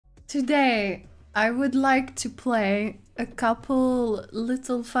Today, I would like to play a couple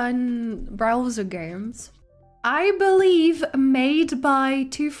little fun browser games. I believe made by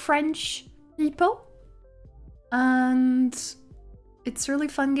two French people. And it's really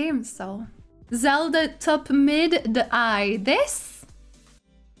fun games, so. Zelda Top Mid the Eye. This?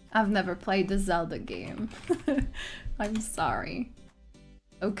 I've never played the Zelda game. I'm sorry.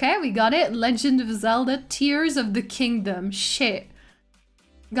 Okay, we got it. Legend of Zelda Tears of the Kingdom. Shit.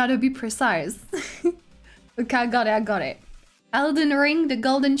 Gotta be precise. Okay, I got it. Elden Ring, the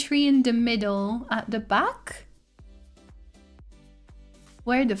golden tree in the middle. At the back?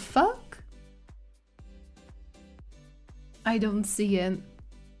 Where the fuck? I don't see it.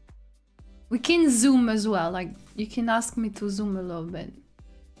 We can zoom as well, like, you can ask me to zoom a little bit.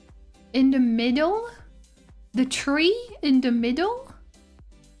 In the middle? The tree in the middle?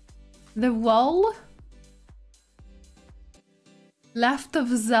 The wall? Left of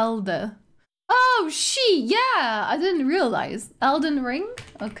Zelda. Oh, yeah! I didn't realize. Elden Ring?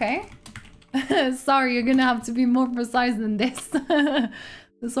 Okay. Sorry, you're gonna have to be more precise than this.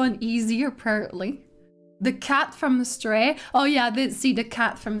 This one easier, apparently. The cat from Stray. Oh yeah, I did see the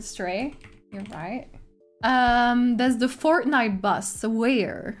cat from Stray. You're right. There's the Fortnite bus.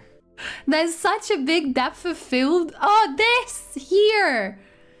 Where? There's such a big depth of field. Oh, this! Here!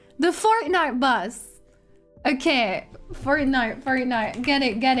 The Fortnite bus. Okay, Fortnite. Get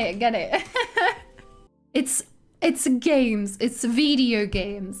it. It's games. It's video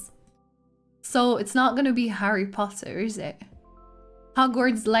games. So it's not gonna be Harry Potter, is it?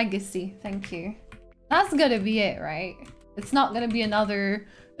 Hogwarts Legacy. Thank you. That's gonna be it, right? It's not gonna be another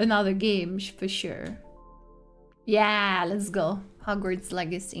game for sure. Yeah, let's go. Hogwarts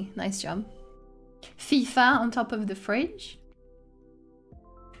Legacy. Nice job. FIFA on top of the fridge.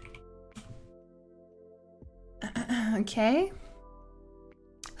 Okay.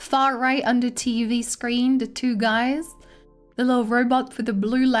 Far right under TV screen, the two guys. The little robot with the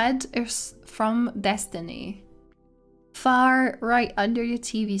blue LED is from Destiny. Far right under the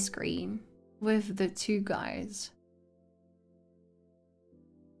TV screen with the two guys.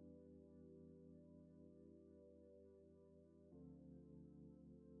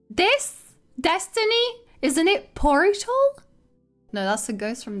 This? Destiny? Isn't it Portal? No, that's a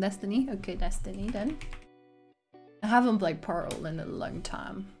ghost from Destiny. Okay, Destiny then. I haven't played Portal in a long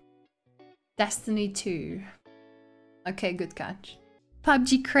time. Destiny 2. Okay, good catch.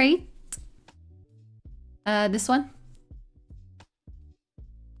 PUBG Crate. This one.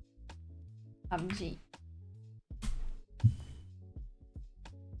 PUBG.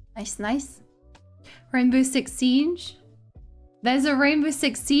 Nice. Rainbow Six Siege. There's a Rainbow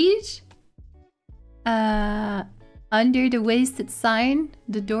Six Siege. Under the wasted sign.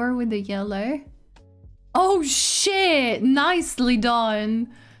 The door with the yellow. Oh shit! Nicely done!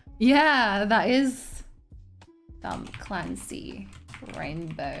 Yeah, that is Tom Clancy.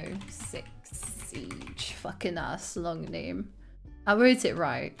 Rainbow Six Siege. Fucking ass, long name. I wrote it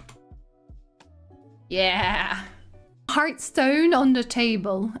right. Yeah! Hearthstone on the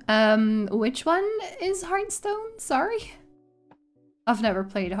table. Which one is Hearthstone? Sorry? I've never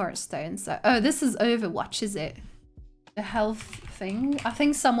played Hearthstone, so... Oh, this is Overwatch, is it? The health thing? I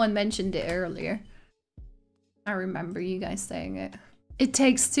think someone mentioned it earlier. I remember you guys saying it. It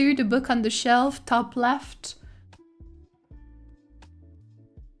Takes Two, the book on the shelf, top left.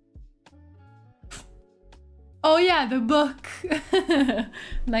 Oh yeah, the book.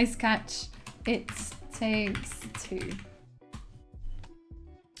 Nice catch. It Takes Two.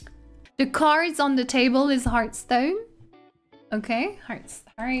 The cards on the table is Hearthstone. Okay,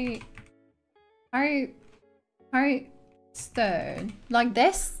 Hearthstone. Like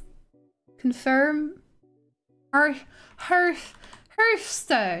this? Confirm.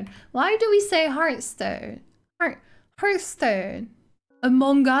 Hearthstone. Why do we say Hearthstone? Hearthstone.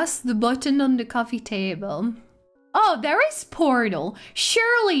 Among Us, the button on the coffee table. Oh, there is Portal.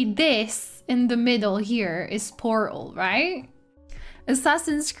 Surely this in the middle here is Portal, right?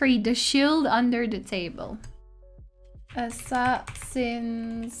 Assassin's Creed, the shield under the table. Assassin's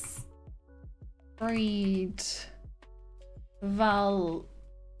Creed. Valhalla?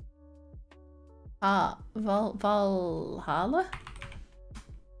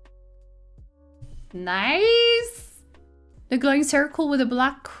 Nice! The glowing circle with a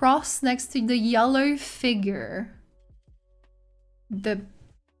black cross next to the yellow figure.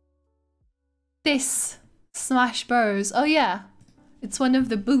 This Smash Bros. Oh yeah. It's one of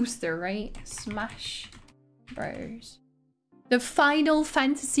the booster, right? Smash Bros. The Final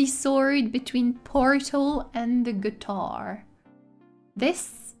Fantasy sword between Portal and the guitar.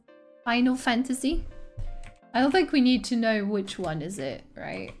 This Final Fantasy? I don't think we need to know which one is it,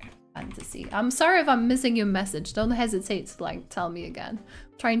 right? Fantasy. I'm sorry if I'm missing your message. Don't hesitate to like tell me again.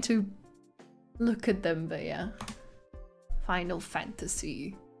 I'm trying to look at them, but yeah. Final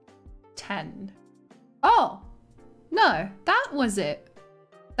Fantasy 10. Oh! No, that was it.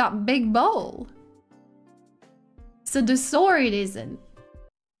 That big bowl. So the sword isn't.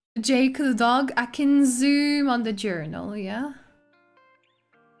 Jake the dog, I can zoom on the journal, yeah?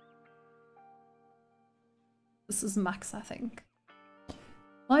 This is Max, I think.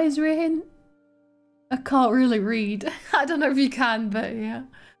 Why is written? I can't really read. I don't know if you can, but yeah.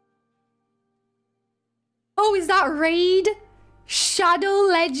 Oh, is that Raid? Shadow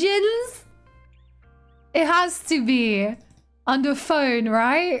Legends? It has to be on the phone,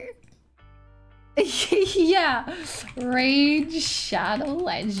 right? Yeah. Raid Shadow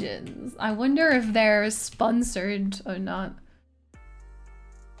Legends. I wonder if they're sponsored or not.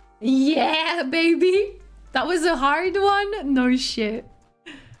 Yeah, baby. That was a hard one? No shit.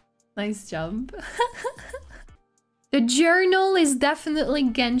 Nice jump. The journal is definitely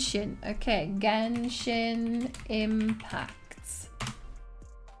Genshin. Okay, Genshin Impact.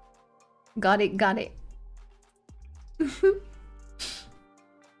 Got it, got it.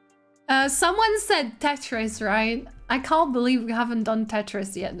 Someone said Tetris, right? I can't believe we haven't done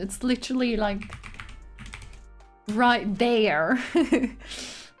Tetris yet. It's literally like right there.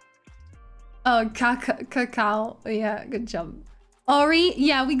 Oh, Cacao. Yeah, good jump. Ori,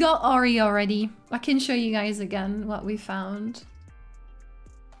 yeah, we got Ori already. I can show you guys again what we found.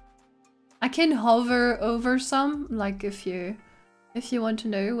 I can hover over some, like if you want to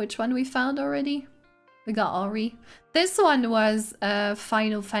know which one we found already. We got Ori. This one was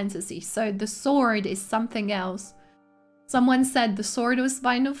Final Fantasy, so the sword is something else. Someone said the sword was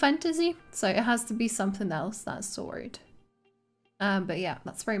Final Fantasy, so it has to be something else, that sword. But yeah,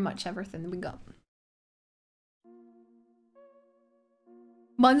 that's very much everything we got.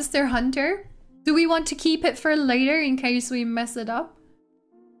 Monster Hunter. Do we want to keep it for later in case we mess it up?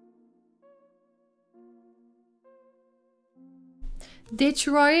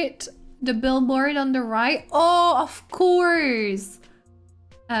 Detroit, the billboard on the right. Oh, of course.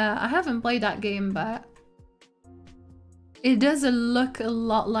 I haven't played that game, but it does look a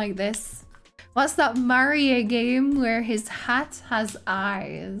lot like this. What's that Mario game where his hat has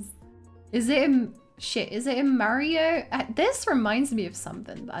eyes? Is it in... Shit, is it in Mario? This reminds me of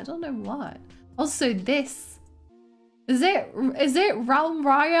something, but I don't know what. Also this. Is it Realm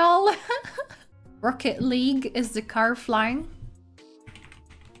Royale? Rocket League, is the car flying?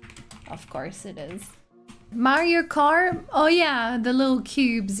 Of course it is. Mario Kart? Oh yeah, the little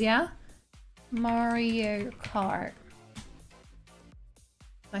cubes, yeah? Mario Kart.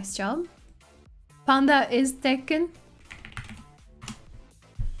 Nice job. Panda is Tekken.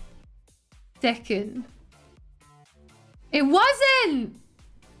 Tekken. It wasn't!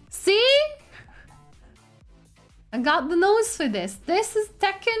 See? I got the nose for this. This is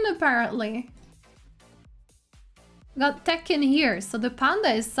Tekken apparently. Got Tekken here, so the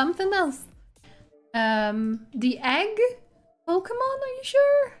panda is something else. The egg? Pokemon, are you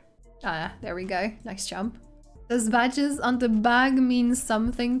sure? Ah, there we go. Nice jump. Those badges on the bag mean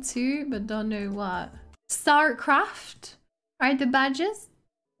something too, but don't know what. StarCraft are the badges?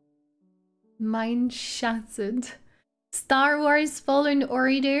 Mind shattered. Star Wars Fallen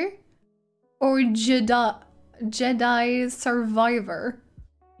Order or Jedi Survivor?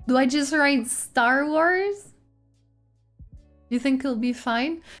 Do I just write Star Wars? You think it'll be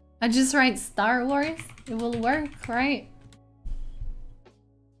fine? I just write Star Wars? It will work, right?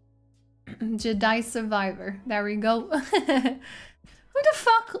 Jedi Survivor. There we go. Who the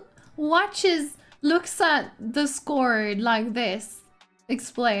fuck looks at the score like this?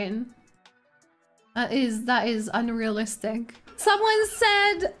 Explain. That is unrealistic. Someone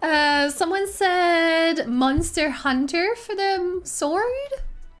said Monster Hunter for the sword?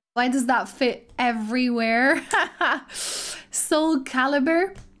 Why does that fit everywhere? Soul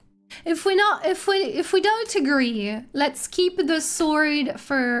Calibur. If we don't agree, let's keep the sword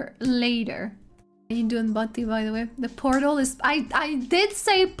for later. How you doing, Bunty, by the way? The portal is... I did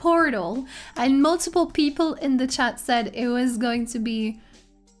say portal, and multiple people in the chat said it was going to be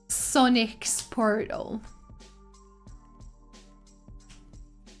Sonic's portal.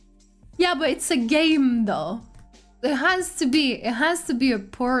 Yeah, but it's a game though. It has to be a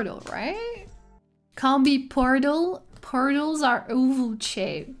portal, right? Can't be portal. Portals are oval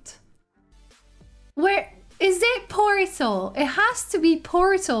shaped. Where is it portal? It has to be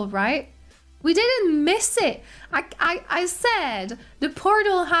portal, right? We didn't miss it. I said the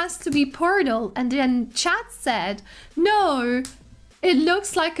portal has to be portal, and then chat said no. It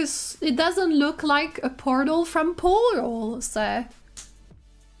looks like it doesn't look like a portal from Portal, so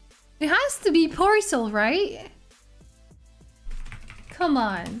It has to be Portal, right? Come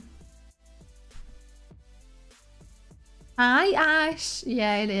on. Hi, Ash.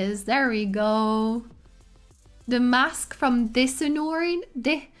 Yeah, it is. There we go. The mask from Dishonored.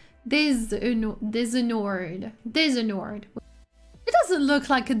 Dishonored. It doesn't look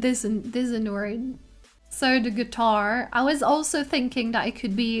like a Dishonored. So the guitar. I was also thinking that it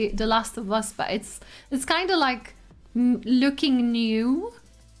could be The Last of Us, but it's kind of like looking new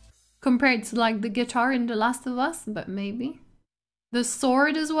compared to like the guitar in The Last of Us, but maybe. The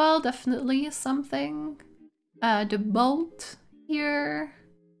sword as well, definitely is something. The bolt here.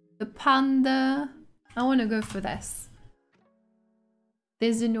 The panda. I want to go for this.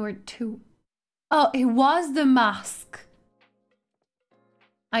 Dishonored 2. Oh, it was the mask.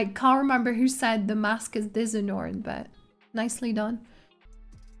 I can't remember who said the mask is Dishonored, but nicely done.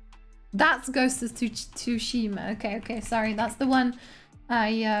 That's Ghost of Tsushima. Okay, sorry. That's the one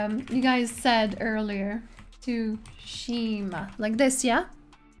you guys said earlier. Tsushima. Like this, yeah?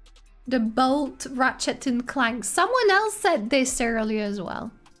 The Bolt, Ratchet and Clank. Someone else said this earlier as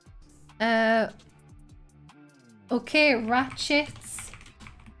well. Okay, Ratchets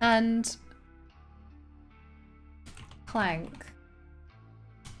and Clank.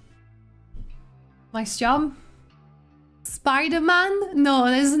 Nice job. Spider-Man? No,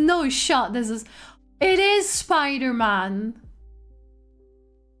 there's no shot. It is Spider-Man.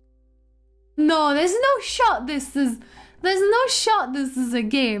 No, there's no shot this is a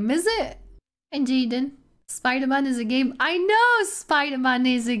game, is it? And Jaden, Spider-Man is a game. I know Spider-Man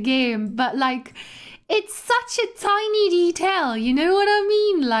is a game, but like, it's such a tiny detail, you know what I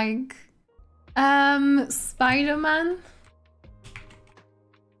mean? Like, Spider-Man.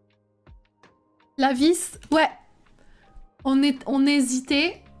 La vis, ouais. On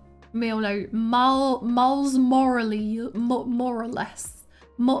hésitait, mais on l'a eu. Miles Morally, more or less.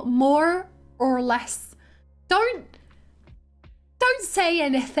 More or less. Don't say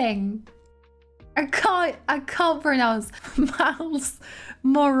anything. I can't pronounce Miles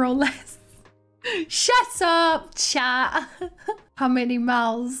more or less. Shut up, chat. How many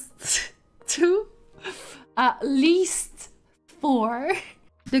miles? 2? At least 4.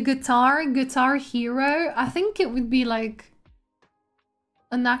 The Guitar Hero. I think it would be like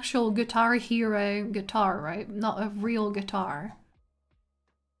an actual Guitar Hero guitar, right? Not a real guitar.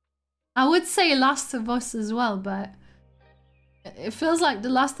 I would say Last of Us as well, but it feels like the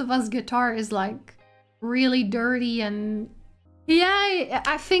Last of Us guitar is like really dirty and yeah,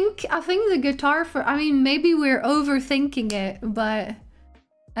 I think the guitar for, I mean, maybe we're overthinking it, but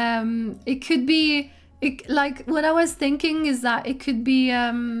it could be like what I was thinking is that it could be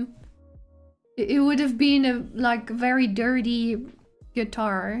it would have been a like very dirty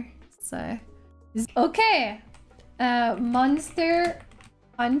guitar. So okay, Monster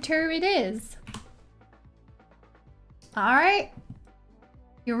Hunter it is. All right,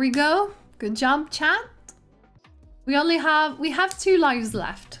 here we go. Good job, chat. We have 2 lives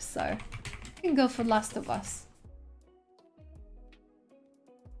left, so we can go for Last of Us.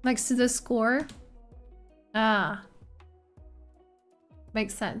 Next to the score. Ah,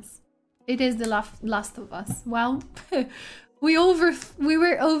 makes sense. It is the Last of Us. Well, we were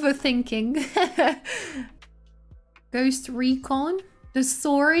overthinking. Ghost Recon. The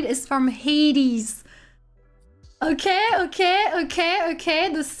sword is from Hades. Okay.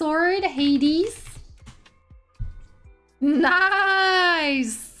 The sword, Hades.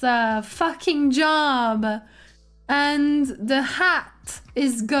 Nice fucking job. And the hat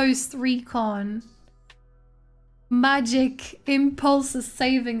is Ghost Recon. Magic Impulse is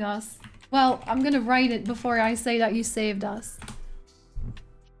saving us. Well, I'm gonna write it before I say that you saved us.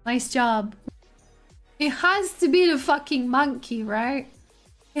 Nice job. It has to be the fucking monkey, right?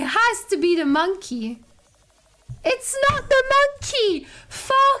 It has to be the monkey. It's not the monkey!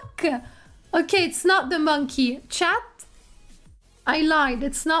 Fuck! Okay, it's not the monkey. Chat? I lied,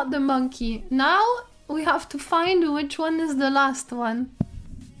 it's not the monkey. Now we have to find which one is the last one.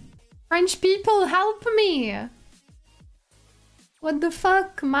 French people, help me! What the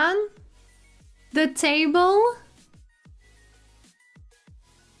fuck, man? The table?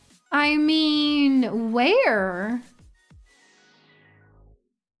 I mean, where?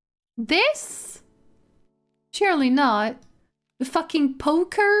 This? Surely not. The fucking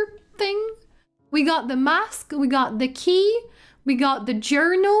poker thing? We got the mask, we got the key, we got the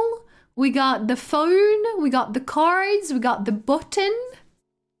journal, we got the phone, we got the cards, we got the button.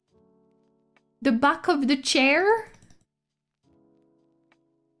 The back of the chair.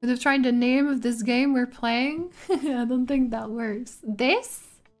 Would have tried the name of this game we're playing. I don't think that works. This?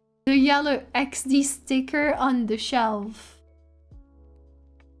 The yellow XD sticker on the shelf.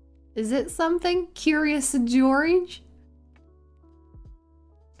 Is it something? Curious George?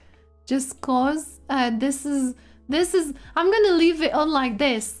 Just cause? This is, I'm gonna leave it on like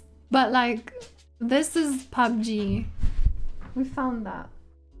this. But like, this is PUBG. We found that.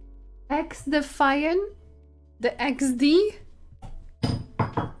 X Defiant? The XD?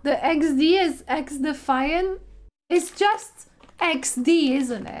 The XD is X Defiant? It's just XD,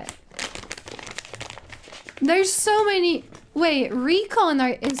 isn't it? There's so many... Wait, Recon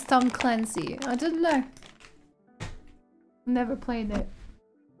is Tom Clancy. I didn't know. Never played it.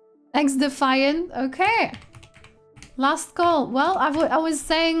 X Defiant, okay. Last call. Well, I was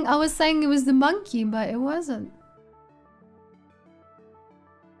saying it was the monkey, but it wasn't.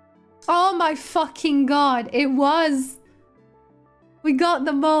 Oh my fucking god, it was. We got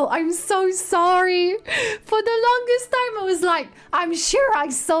them all. I'm so sorry. For the longest time, I was like, I'm sure I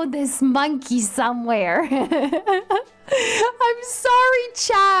saw this monkey somewhere. I'm sorry,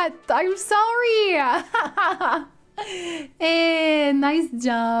 chat. I'm sorry. Nice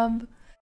job.